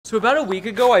So about a week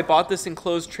ago, I bought this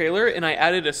enclosed trailer and I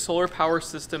added a solar power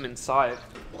system inside.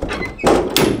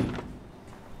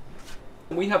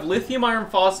 We have lithium iron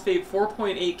phosphate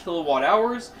 4.8 kilowatt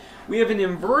hours. We have an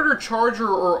inverter charger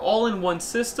or all-in-one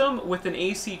system with an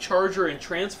AC charger and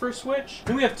transfer switch.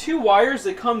 Then we have 2 wires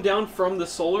that come down from the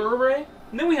solar array.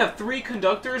 And then we have 3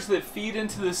 conductors that feed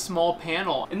into this small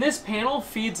panel. And this panel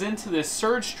feeds into this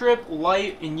surge strip,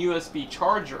 light, and USB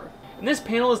charger. And this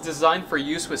panel is designed for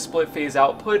use with split phase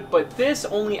output, but this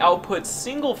only outputs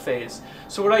single phase.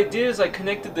 So what I did is I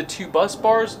connected the 2 bus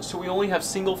bars, so we only have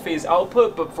single phase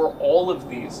output, but for all of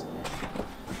these.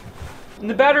 And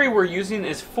the battery we're using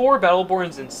is 4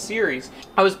 Battleborns in series.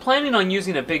 I was planning on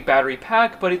using a big battery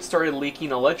pack, but it started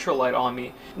leaking electrolyte on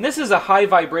me. And this is a high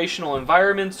vibrational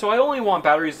environment, so I only want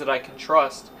batteries that I can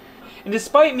trust. And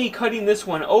despite me cutting this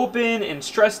one open and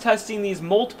stress testing these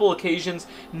multiple occasions,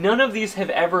 none of these have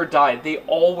ever died. They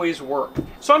always work.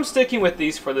 So I'm sticking with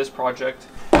these for this project.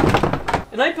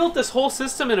 And I built this whole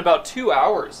system in about 2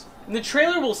 hours. And the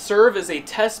trailer will serve as a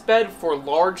test bed for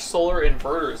large solar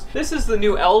inverters. This is the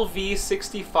new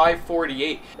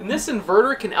LV6548, and this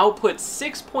inverter can output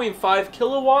 6.5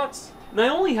 kilowatts. And I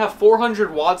only have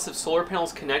 400 watts of solar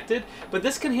panels connected, but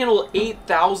this can handle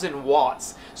 8,000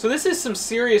 watts. So this is some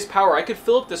serious power. I could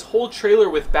fill up this whole trailer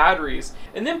with batteries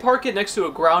and then park it next to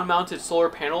a ground-mounted solar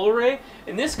panel array,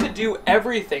 and this could do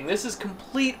everything. This is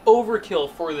complete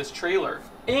overkill for this trailer.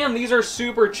 And these are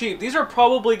super cheap. These are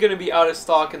probably going to be out of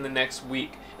stock in the next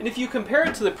week. And if you compare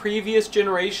it to the previous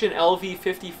generation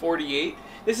LV5048,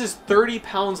 this is 30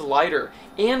 pounds lighter,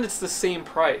 and it's the same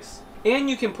price.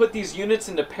 And you can put these units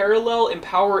into parallel and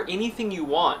power anything you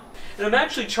want. And I'm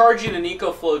actually charging an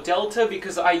Ecoflow Delta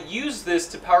because I use this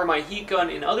to power my heat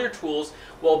gun and other tools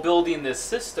while building this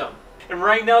system. And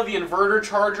right now the inverter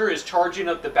charger is charging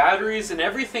up the batteries and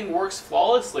everything works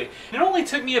flawlessly. It only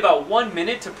took me about 1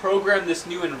 minute to program this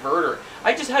new inverter.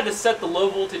 I just had to set the low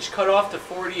voltage cutoff to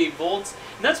 48 volts,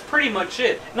 and that's pretty much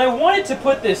it. And I wanted to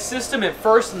put this system at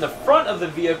first in the front of the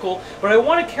vehicle, but I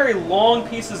want to carry long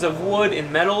pieces of wood and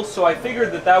metal, so I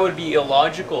figured that that would be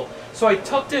illogical. So I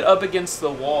tucked it up against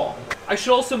the wall. I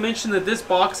should also mention that this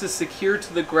box is secured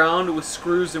to the ground with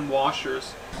screws and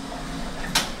washers.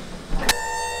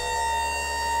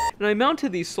 And I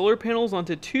mounted these solar panels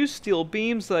onto 2 steel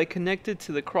beams that I connected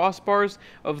to the crossbars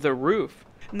of the roof.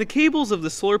 And the cables of the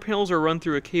solar panels are run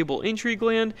through a cable entry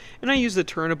gland, and I use the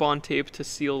Turnabond tape to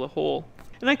seal the hole.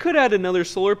 And I could add another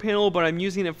solar panel, but I'm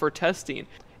using it for testing.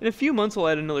 In a few months I'll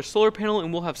add another solar panel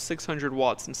and we'll have 600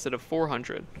 watts instead of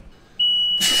 400.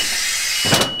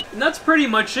 And that's pretty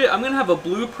much it. I'm going to have a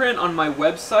blueprint on my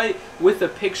website with a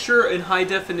picture in high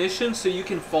definition so you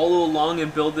can follow along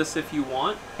and build this if you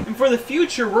want. And for the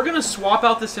future, we're going to swap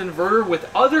out this inverter with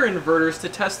other inverters to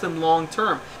test them long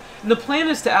term. And the plan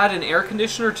is to add an air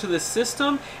conditioner to this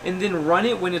system and then run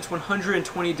it when it's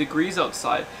 120 degrees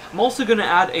outside. I'm also going to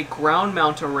add a ground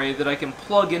mount array that I can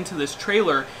plug into this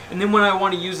trailer, and then when I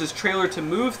want to use this trailer to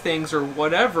move things or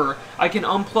whatever, I can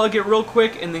unplug it real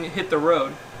quick and then hit the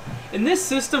road. And this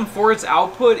system for its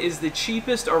output is the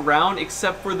cheapest around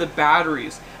except for the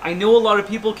batteries. I know a lot of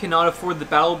people cannot afford the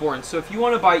Battleborn, so if you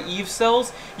want to buy EVE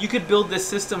cells, you could build this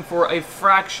system for a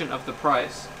fraction of the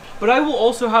price. But I will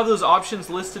also have those options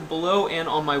listed below and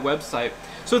on my website.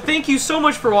 So thank you so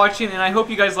much for watching, and I hope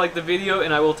you guys liked the video,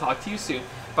 and I will talk to you soon.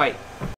 Bye.